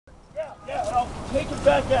take it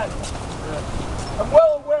back at you. I'm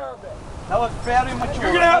well aware of it. That was very mature.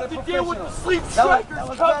 You're gonna have to deal with the sleep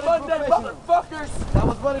strikers come Monday, motherfuckers. That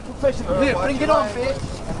was very professional. Here, bring it on,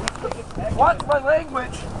 bitch. Watch my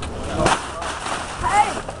language.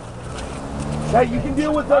 Hey! Hey, you can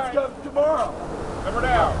deal with us tomorrow. Number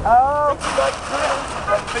down. Oh.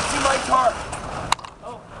 Fixing my car.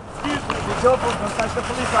 Excuse me.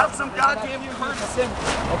 Have some goddamn courtesy.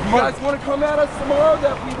 If you guys want to come at us tomorrow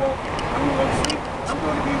that we won't sleep, I'm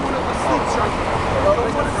going to be one of the sleep strikers.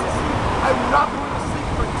 I'm not going to sleep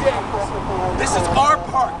for days. This is our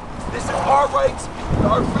park. This is our rights,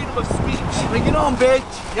 our freedom of speech. Bring it on, bitch.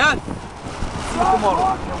 Yes.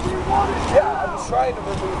 Tomorrow. Yeah, I'm trying to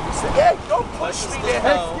remove this. Hey, don't push me, man.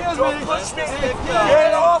 Hey, excuse me. Don't push me.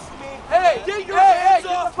 Get off me. Hey, get your hands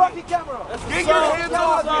off the fucking camera. Get your hands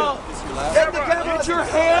off me. Get the camera. Get your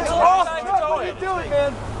hands off me. What are you doing,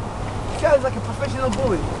 man? This guy is like a professional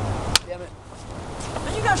bully. Damn it.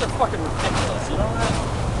 You guys are fucking ridiculous, you know that?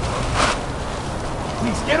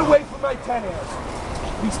 Please get away from my 10 airs.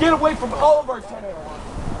 Please get away from all of our 10 airs.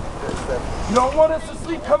 You don't want us to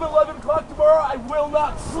sleep come 11 o'clock tomorrow? I will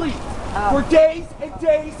not sleep for days and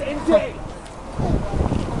days and days. You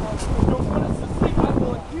don't want us to sleep? I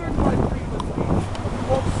will adhere to my freedom of speech. We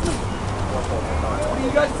won't sleep. What do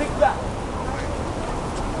you guys think of that?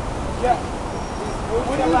 Yeah.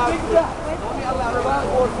 What do you think of that?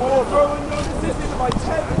 Throwing notices into my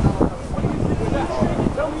tent. What do you think of that?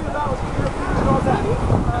 Tell me about your opinion on that.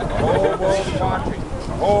 The whole world watching.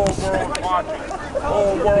 The whole world watching. The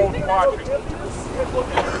whole world watching.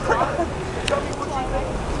 Tell me what you think.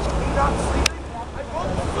 Me not sleeping? I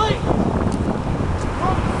won't sleep.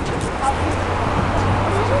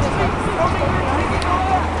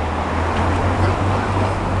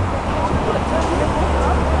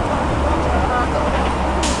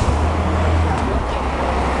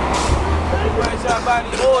 Where's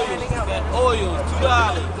everybody oils? That oil, $2.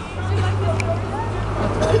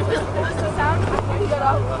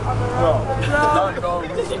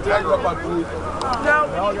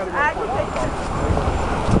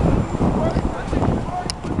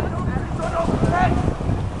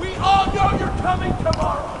 We all know you're coming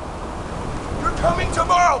tomorrow. You're coming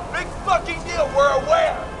tomorrow. Big fucking deal. We're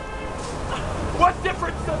aware. What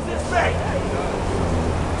difference does this make?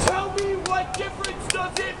 Tell me what difference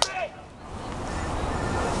does it make?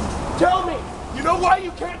 Tell me. You know why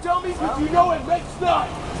you can't tell me? Because you know it makes none.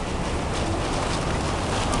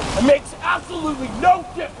 It makes absolutely no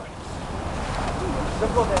difference.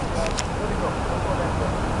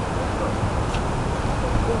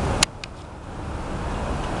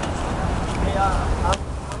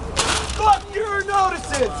 Fuck your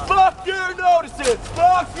notices! Fuck your notices!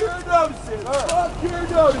 Fuck your notices! Fuck your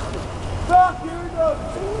notices! Fuck your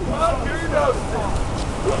notices! Fuck your notices!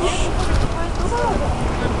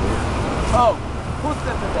 Oh, who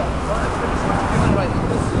said that? Right.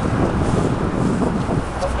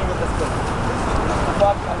 Help me with this thing.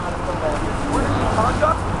 Fuck, I'm not going to Where are you,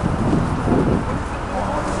 conduct?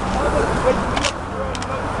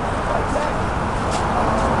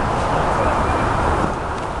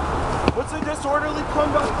 What's the disorderly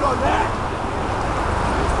conduct on that?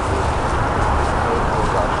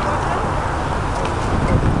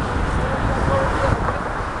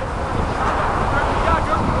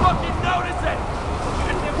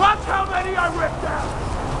 Watch how many I ripped out!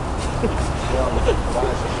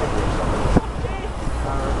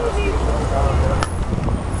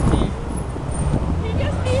 He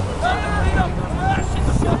just needs to Clean up the trash and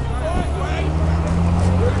shut the fuck way!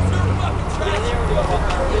 Where's your fucking trash?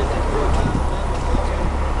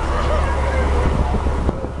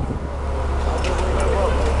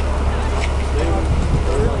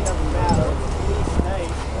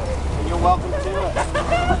 You're welcome to it.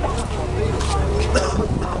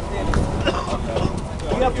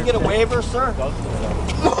 You have to get a waiver, sir?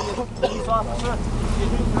 Police officer?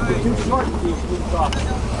 You're too short to be a police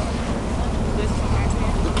officer.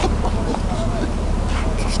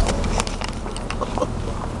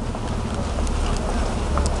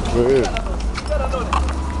 Where is it? You gotta know this.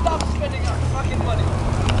 Stop spending our fucking money.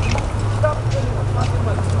 Stop spending our fucking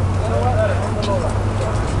money. You know what?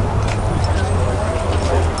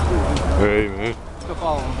 Hey, man. You can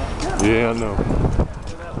follow him, man. Yeah, I know.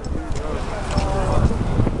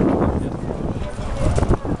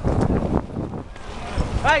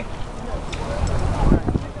 Hey!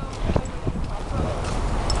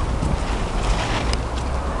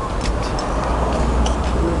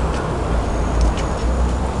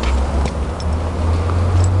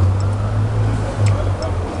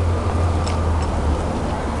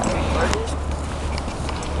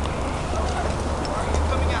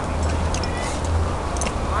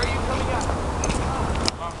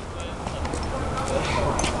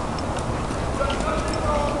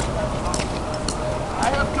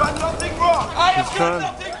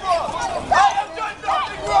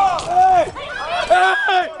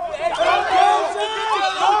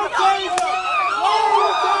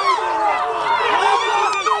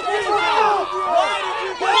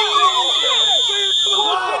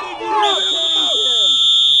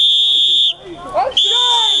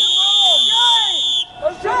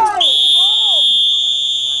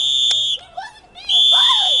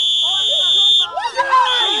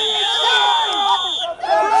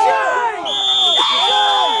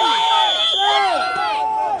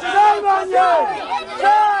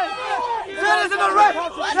 Citizen arrest!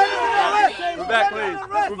 Citizen arrest! Move back, please.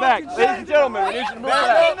 Move back. Ladies and gentlemen, we need you to move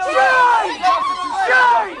back.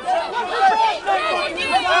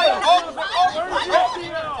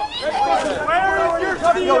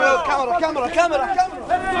 Yo, camera.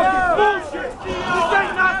 Bullshit! This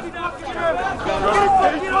ain't Nazi fucking Germany!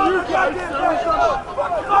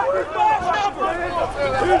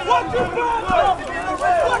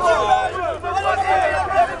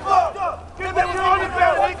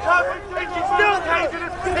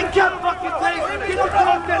 They kept fucking tasing it. People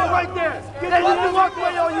talked at it right there. They can walk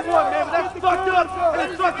away all you want, man, but that's fucked up and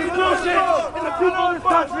it's fucking bullshit. And the people in this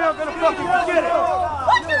country aren't gonna fucking forget it.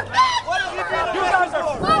 What's your back? You guys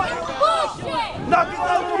are fucking bullshit. Knock it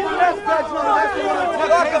down from the left back,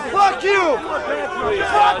 fuck you!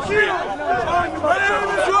 Fuck you!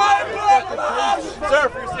 Sir,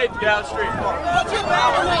 for your safety, get out of the street. Come on. What's your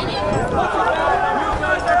back, lady?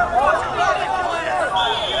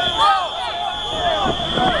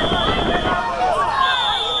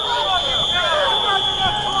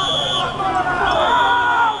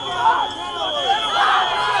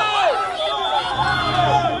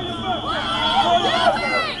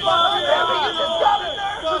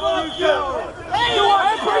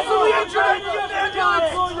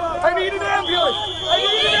 I need an ambulance! I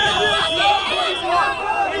need an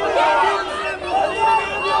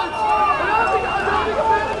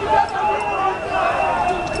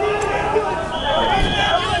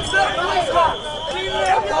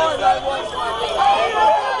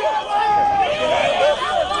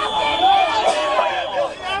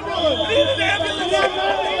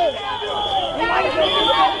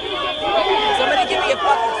Somebody give me a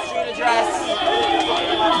fucking street address.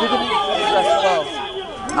 You give me the address 12.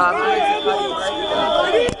 I'm going to tell you right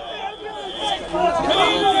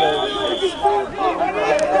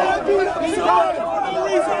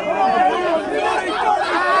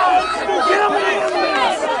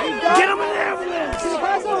Get him an ambulance!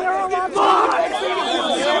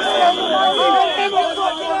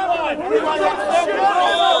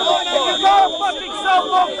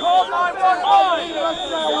 Call 911!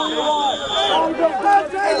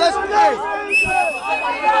 Hey, listen, hey!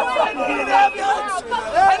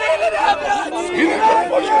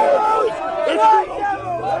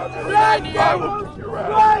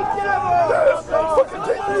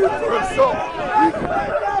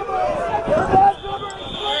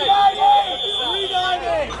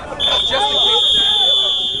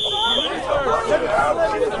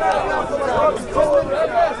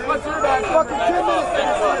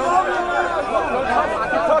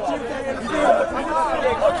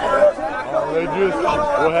 They just,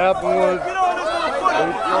 what happened was,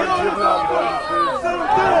 they started giving out notices.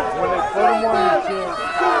 When they put them on your chin,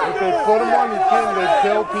 if they put them on your chin, they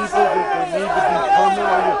tell people that they need to be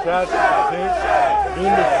permanently attached to the tent.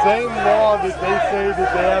 In the same law that they say that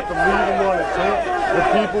they have to leave them on a tent, the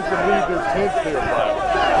people can leave their tents there.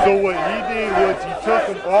 So what he did was he took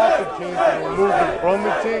them off the tent and removed them from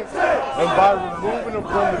the tent. And by removing them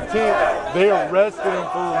from the tent, they arrested him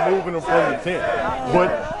for removing them from the tent. But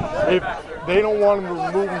if they don't want them to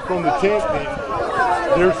remove them from the tent, then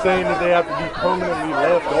they're saying that they have to be permanently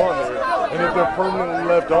left on there. And if they're permanently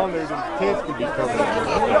left on there, then the tents can be permanently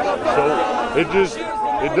left on. So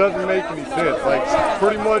it doesn't make any sense. Like,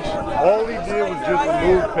 pretty much all he did was just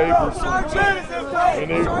remove papers from the tent. And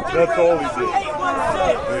that's all he did.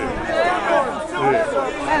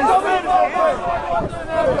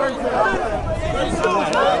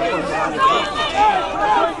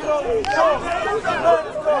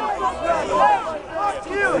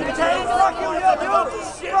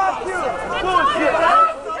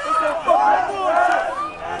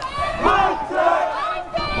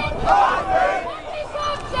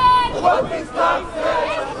 What these cops say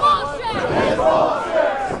is bullshit.